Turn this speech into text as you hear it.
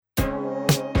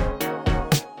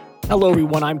Hello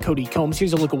everyone, I'm Cody Combs.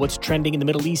 Here's a look at what's trending in the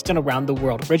Middle East and around the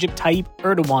world. Recep Tayyip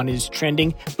Erdogan is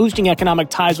trending. Boosting economic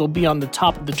ties will be on the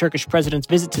top of the Turkish president's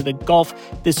visit to the Gulf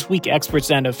this week,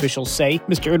 experts and officials say.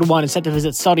 Mr. Erdogan is set to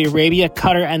visit Saudi Arabia,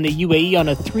 Qatar, and the UAE on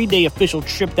a 3-day official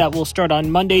trip that will start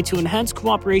on Monday to enhance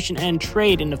cooperation and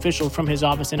trade, an official from his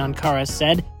office in Ankara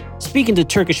said. Speaking to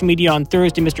Turkish media on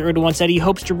Thursday, Mr. Erdogan said he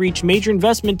hopes to reach major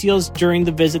investment deals during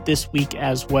the visit this week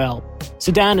as well.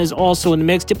 Sudan is also in the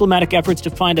mix. Diplomatic efforts to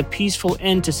find a peaceful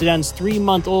end to Sudan's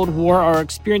 3-month-old war are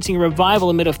experiencing a revival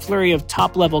amid a flurry of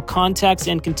top-level contacts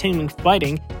and continuing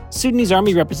fighting. Sudanese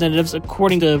army representatives,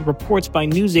 according to reports by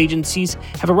news agencies,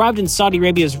 have arrived in Saudi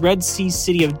Arabia's Red Sea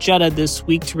city of Jeddah this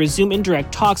week to resume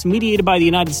indirect talks mediated by the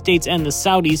United States and the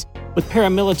Saudis, with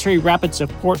paramilitary rapid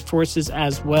support forces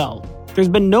as well. There's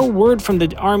been no word from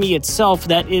the army itself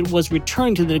that it was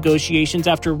returning to the negotiations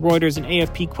after Reuters and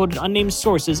AFP quoted unnamed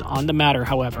sources on the matter,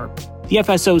 however. The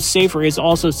FSO Safer is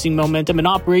also seeing momentum. An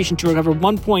operation to recover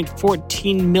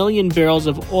 1.14 million barrels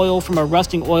of oil from a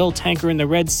rusting oil tanker in the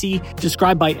Red Sea,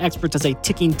 described by experts as a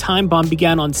ticking time bomb,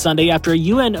 began on Sunday after a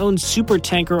UN-owned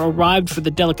supertanker arrived for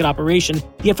the delicate operation.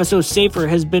 The FSO Safer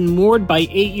has been moored by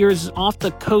 8 years off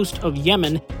the coast of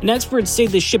Yemen, and experts say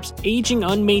the ship's aging,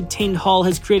 unmaintained hull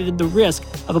has created the risk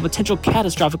of a potential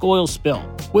catastrophic oil spill.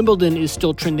 Wimbledon is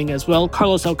still trending as well.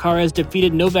 Carlos Alcaraz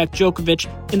defeated Novak Djokovic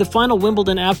in the final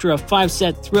Wimbledon after a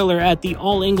 5-set thriller at the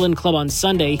All England Club on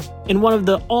Sunday. In one of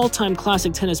the all-time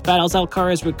classic tennis battles,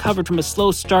 Alcaraz recovered from a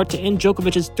slow start to end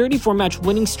Djokovic's 34-match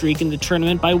winning streak in the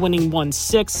tournament by winning 1-6,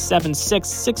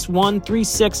 7-6, 6-1,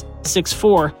 3-6,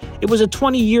 6-4. It was a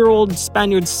 20-year-old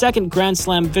Spaniard's second Grand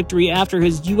Slam victory after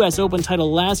his U.S. Open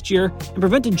title last year and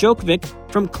prevented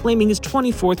Djokovic from claiming his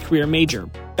 24th career major.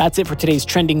 That's it for today's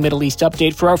Trending Middle East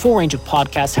update. For our full range of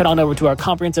podcasts, head on over to our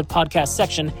comprehensive podcast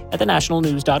section at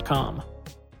thenationalnews.com.